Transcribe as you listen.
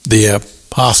the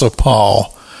Apostle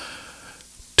Paul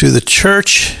to the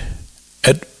church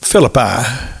at Philippi.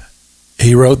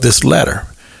 He wrote this letter.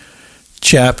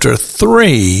 Chapter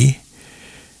 3,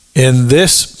 in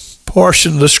this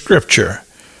portion of the scripture,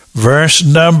 verse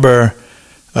number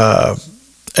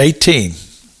 18,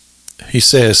 he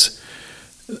says,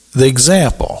 the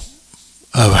example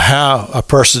of how a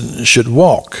person should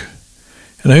walk,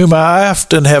 and whom I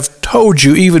often have told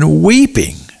you, even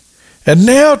weeping, and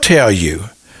now tell you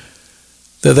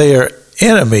that they are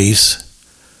enemies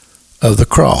of the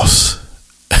cross.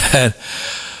 And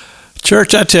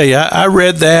church, I tell you, I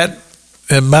read that,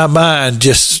 and my mind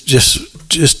just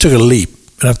took a leap.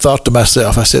 And I thought to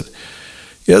myself, I said,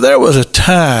 there was a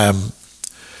time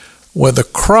when the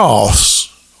cross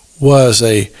was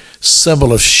a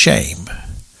symbol of shame.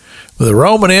 With the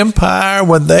Roman Empire,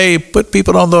 when they put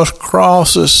people on those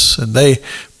crosses and they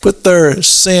put their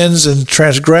sins and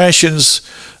transgressions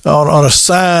on a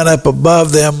sign up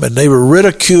above them, and they were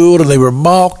ridiculed and they were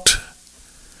mocked,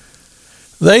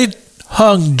 they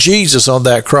hung Jesus on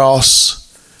that cross.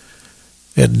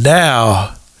 And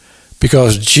now,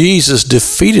 because Jesus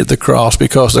defeated the cross,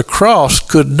 because the cross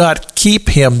could not keep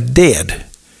him dead,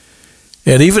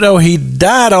 and even though he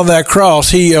died on that cross,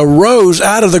 he arose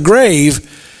out of the grave.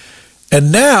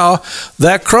 And now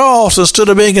that cross, instead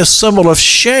of being a symbol of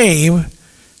shame,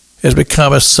 has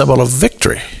become a symbol of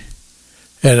victory.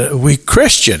 And we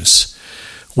Christians,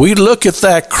 we look at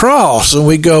that cross and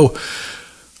we go,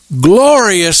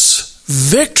 glorious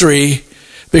victory,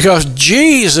 because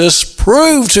Jesus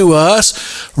proved to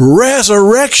us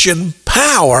resurrection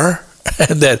power,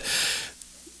 and that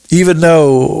even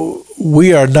though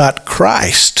we are not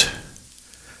Christ,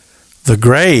 the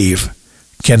grave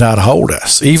cannot hold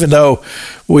us. Even though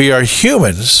we are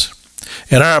humans,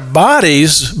 and our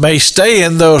bodies may stay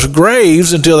in those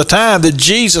graves until the time that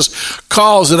Jesus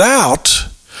calls it out,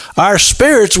 our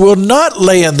spirits will not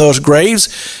lay in those graves.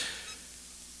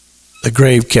 The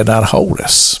grave cannot hold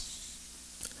us.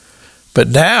 But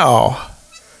now,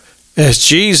 as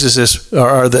Jesus is,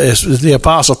 as the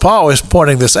Apostle Paul is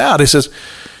pointing this out, he says,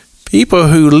 people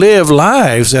who live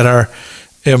lives that are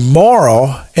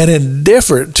immoral and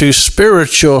indifferent to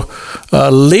spiritual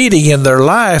leading in their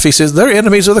life, he says, they're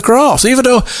enemies of the cross. Even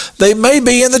though they may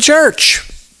be in the church,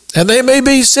 and they may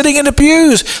be sitting in the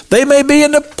pews, they may be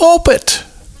in the pulpit,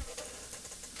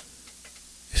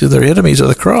 he said, they're enemies of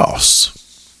the cross.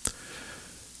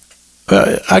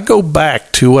 I go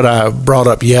back to what I brought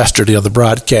up yesterday on the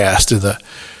broadcast in the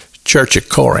church at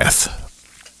Corinth,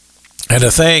 and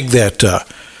the thing that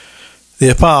the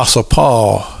Apostle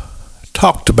Paul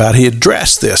talked about. He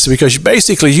addressed this because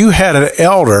basically you had an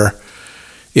elder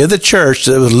in the church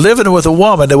that was living with a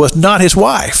woman that was not his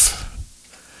wife,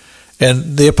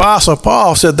 and the Apostle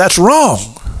Paul said that's wrong.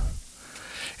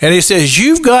 And he says,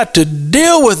 you've got to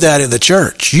deal with that in the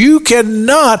church. You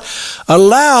cannot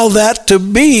allow that to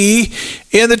be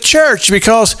in the church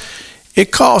because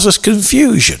it causes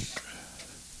confusion.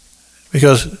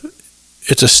 Because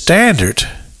it's a standard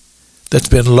that's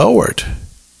been lowered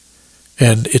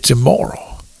and it's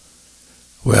immoral.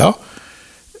 Well,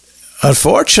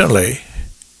 unfortunately,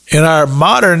 in our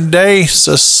modern day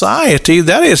society,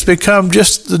 that has become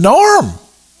just the norm.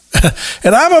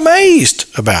 And I'm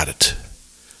amazed about it.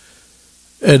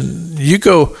 And you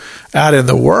go out in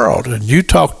the world and you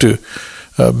talk to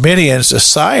many in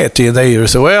society, and they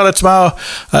say, well, it's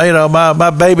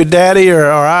my baby daddy, or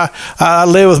I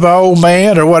live with my old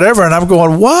man, or whatever. And I'm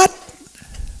going, what?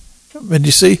 And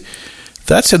you see,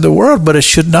 that's in the world, but it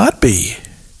should not be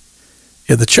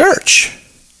in the church.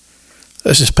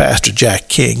 This is Pastor Jack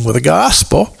King with the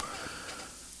gospel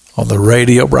on the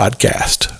radio broadcast.